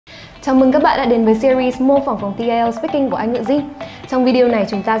Chào mừng các bạn đã đến với series mô phỏng phòng thi IELTS Speaking của Anh Ngữ ZIM. Trong video này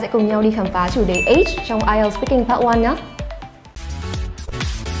chúng ta sẽ cùng nhau đi khám phá chủ đề H trong IELTS Speaking Part 1 nhé.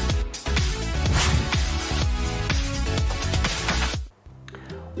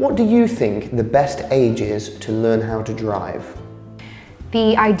 What do you think the best age is to learn how to drive?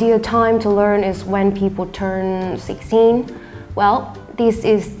 The ideal time to learn is when people turn 16. Well, this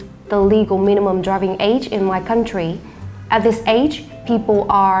is the legal minimum driving age in my country. At this age, people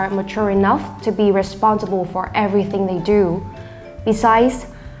are mature enough to be responsible for everything they do. Besides,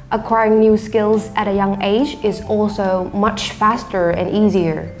 acquiring new skills at a young age is also much faster and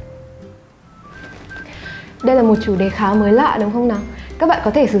easier. Đây là một chủ đề khá mới lạ đúng không nào? Các bạn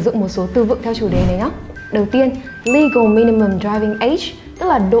có thể sử dụng một số từ vựng theo chủ đề này nhé. Đầu tiên, legal minimum driving age, tức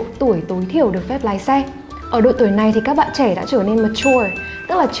là độ tuổi tối thiểu được phép lái xe. Ở độ tuổi này thì các bạn trẻ đã trở nên mature,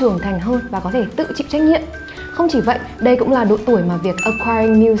 tức là trưởng thành hơn và có thể tự chịu trách nhiệm. Không chỉ vậy, đây cũng là độ tuổi mà việc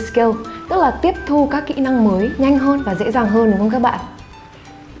acquiring new skill, tức là tiếp thu các kỹ năng mới nhanh hơn và dễ dàng hơn đúng không các bạn?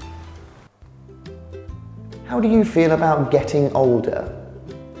 How do you feel about getting older?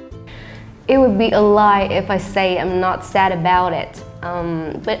 It would be a lie if I say I'm not sad about it.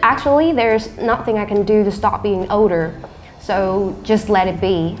 But actually, there's nothing I can do to stop being older. So just let it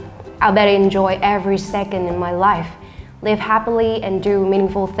be. I'll better enjoy every second in my life, live happily and do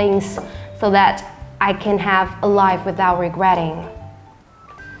meaningful things so that I can have a life without regretting.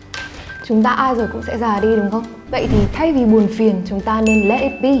 Chúng ta ai rồi cũng sẽ già đi đúng không? Vậy thì thay vì buồn phiền, chúng ta nên let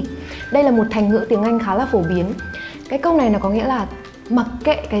it be. Đây là một thành ngữ tiếng Anh khá là phổ biến. Cái câu này nó có nghĩa là mặc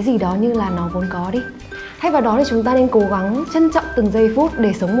kệ cái gì đó như là nó vốn có đi. Thay vào đó thì chúng ta nên cố gắng trân trọng từng giây phút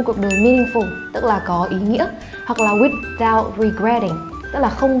để sống một cuộc đời meaningful, tức là có ý nghĩa, hoặc là without regretting, tức là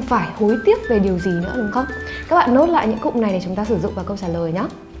không phải hối tiếc về điều gì nữa đúng không? Các bạn nốt lại những cụm này để chúng ta sử dụng vào câu trả lời nhé.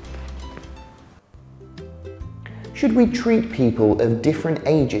 Should we treat people of different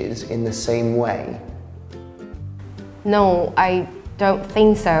ages in the same way? No, I don't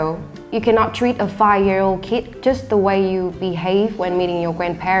think so. You cannot treat a 5-year-old kid just the way you behave when meeting your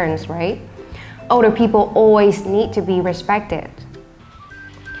grandparents, right? Older people always need to be respected.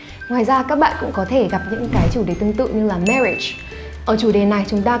 Ngoài ra các bạn cũng có thể gặp những cái chủ đề tương tự như là marriage. Ở chủ đề này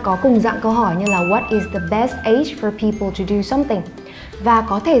chúng ta có cùng dạng câu hỏi như là what is the best age for people to do something? Và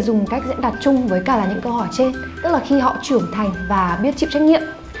có thể dùng cách diễn đạt chung với cả là những câu hỏi trên, tức là khi họ trưởng thành và biết chịu trách nhiệm.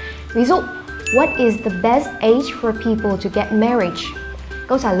 Ví dụ, what is the best age for people to get married?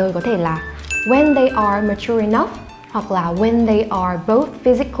 Câu trả lời có thể là when they are mature enough, hoặc là when they are both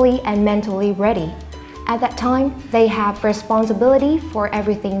physically and mentally ready. At that time, they have responsibility for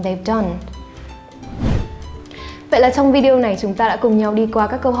everything they've done. Vậy là trong video này chúng ta đã cùng nhau đi qua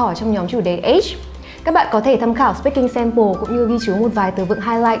các câu hỏi trong nhóm chủ đề age. Các bạn có thể tham khảo speaking sample cũng như ghi chú một vài từ vựng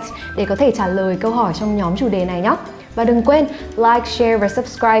highlights để có thể trả lời câu hỏi trong nhóm chủ đề này nhé. Và đừng quên like, share và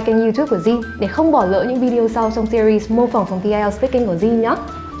subscribe kênh YouTube của ZIM để không bỏ lỡ những video sau trong series mô phỏng phòng thi IELTS Speaking của ZIM nhé.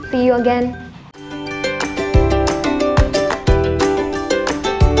 See you again!